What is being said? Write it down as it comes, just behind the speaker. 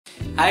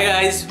Hi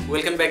guys,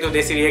 welcome back to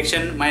Desi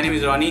Reaction. My name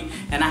is Ronnie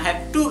and I have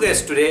two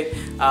guests today.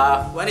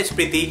 One is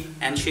Preety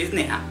and she is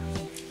Neha.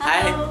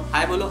 Hello.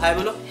 Hi bolo, hi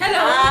bolo. Hello.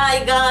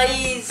 Hi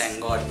guys.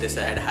 Thank God they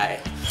said hi.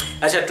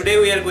 Achha, today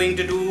we are going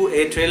to do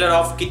a trailer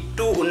of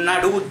Kittu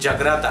Unnadu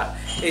Jagratha.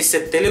 It's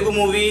a Telugu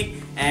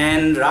movie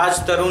and Raj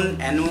Tarun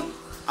and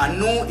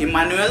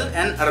Emanual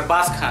and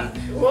Arbaaz Khan.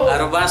 Whoa.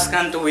 Arbaaz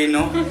Khan to we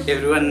know,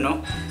 everyone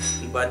know.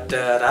 But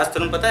Raj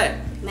Tarun pata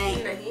hai?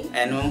 नहीं.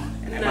 and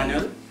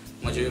Emanuel?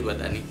 मुझे भी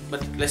पता नहीं,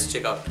 but let's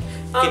check out.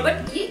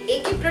 But ये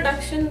एक ही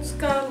productions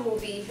का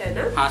movie है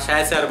ना? हाँ,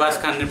 शायद से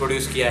अरबाज खान ने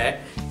प्रोड्यूस किया है.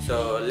 So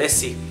let's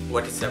see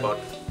what it's about.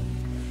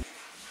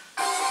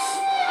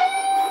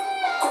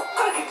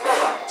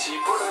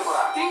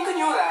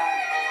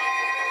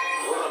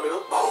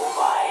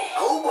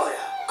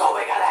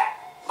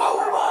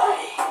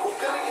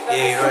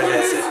 ये हीरो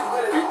जैसे.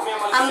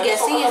 I'm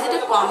guessing is it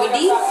a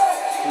comedy?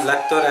 लग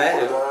तो रहा है.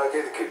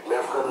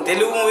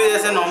 तेलुगु मूवी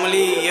जैसे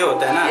नॉर्मली ये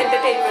होता है ना.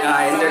 Entertainment.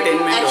 हाँ,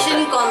 एंटरटेनमेंट.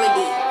 Action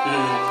comedy.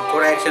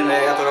 थोड़ा एक्शन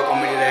रहेगा, थोड़ा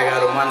कॉमेडी रहेगा,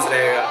 रोमांस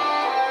रहेगा.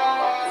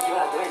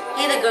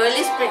 Hey, the girl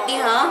is pretty,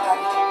 हाँ?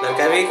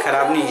 लड़का भी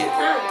खराब नहीं है,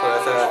 थोड़ा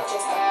सा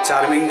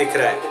चार्मिंग दिख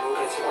रहा है.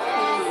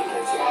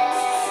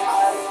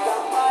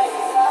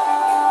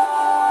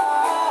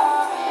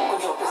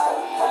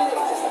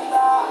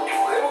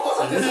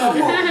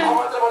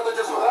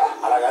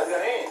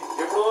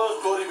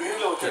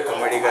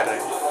 कॉमेडी कर रहे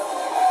हैं.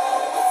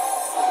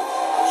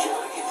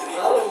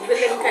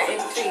 Villain का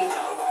entry.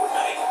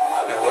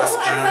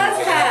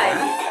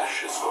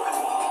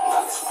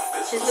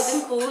 She's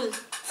looking cool.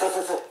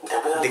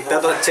 दिखता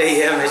तो अच्छा ही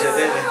है हमेशा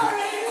से.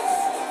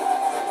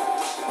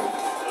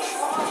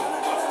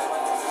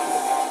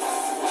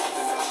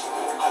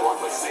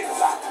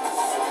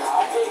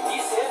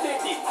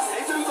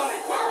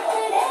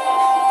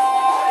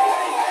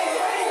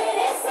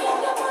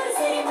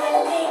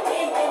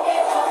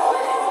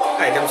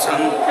 Item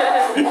song.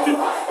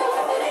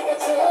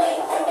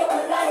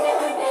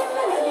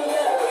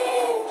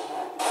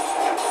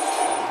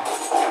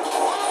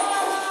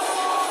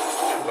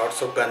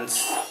 Lots of guns.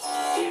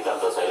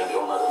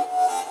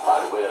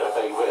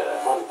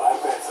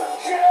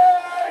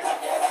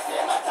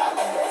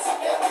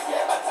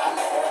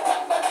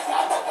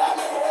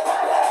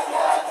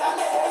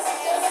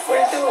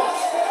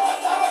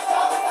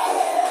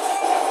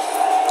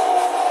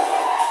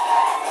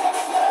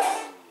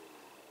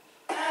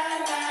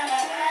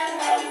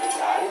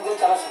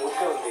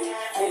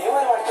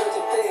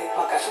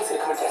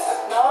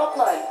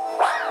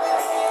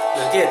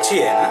 लड़की अच्छी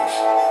है ना?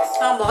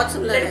 हाँ, बहुत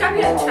सुंदर है. लड़का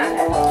भी अच्छा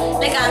है.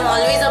 Like I'm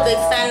always a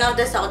big fan of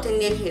the South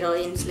Indian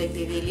heroines. Like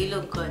they really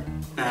look good.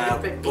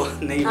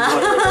 नहीं,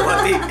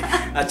 बहुत ही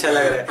अच्छा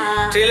लग रहा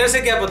है. ट्रेलर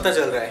से क्या पता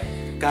चल रहा है?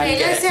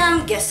 ट्रेलर से I'm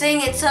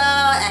guessing it's a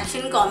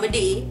action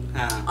comedy.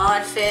 और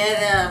फिर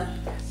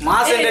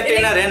मास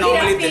एंटरटेनर है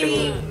नॉर्मली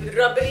तेलुगु.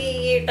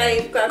 रबरी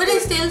टाइप का. But I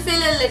still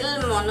feel a little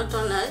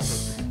monotonous.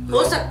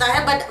 हो सकता है,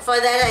 but for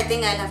that I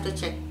think I'll have to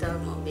check the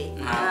movie.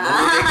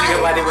 देखने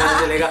के बाद ही पता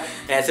चलेगा.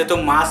 ऐसे तो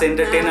मास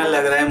एंटरटेनर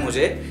लग रहा है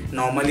मुझे.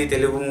 नॉर्मली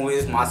तेलुगु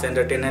मूवीज मास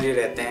एंटरटेनर ही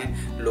रहते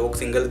हैं. लोग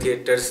सिंगल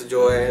थिएटर्स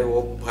जो है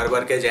वो भर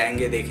भर के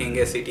जाएंगे,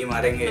 देखेंगे, सिटी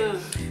मारेंगे.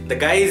 The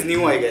guy is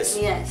new I guess.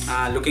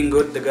 Looking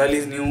good. The girl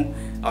is new.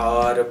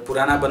 और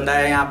पुराना बंदा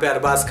है यहाँ पे.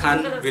 अरबाज खान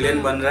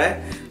विलेन बन रहा है.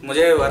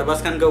 मुझे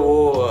अरबाज खान का वो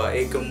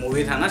एक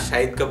मूवी था ना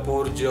शाहिद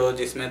कपूर जो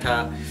जिसमें था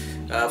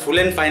फुल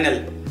एंड फाइनल,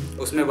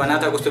 उसमें बना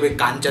था कुछ तो भी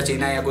कांचा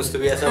चीना या कुछ तो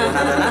भी ऐसा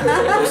बना था ना.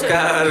 उसका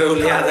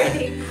रोल याद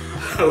है.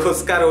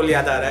 उसका रोल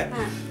याद आ रहा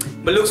है.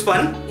 But looks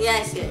fun.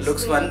 Yes.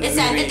 Looks fun. It's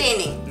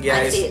entertaining.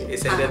 Yeah,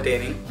 it's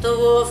entertaining. तो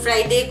वो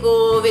Friday को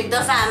with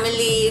the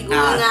family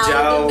going out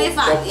to be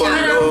fun.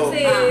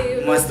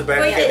 मस्त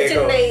बैठ के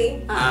देखो.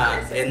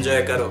 Enjoy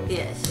करो.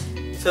 Yes.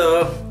 So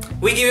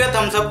we give you a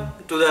thumbs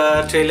up to the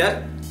trailer.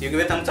 You give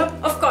a thumbs up?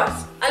 Of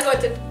course. I'll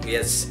watch it.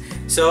 Yes.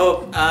 So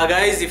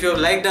guys, if you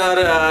liked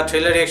our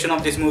trailer reaction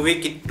of this movie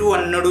Kittu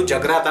Unnadu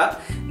Jagratha,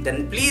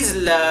 then please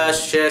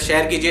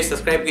share कीजिए,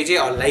 subscribe कीजिए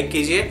और like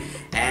कीजिए.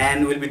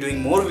 And we'll be doing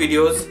more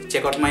videos.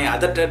 Check out my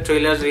other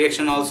trailer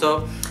reaction also.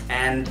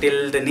 And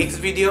till the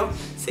next video,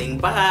 saying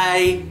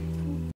bye.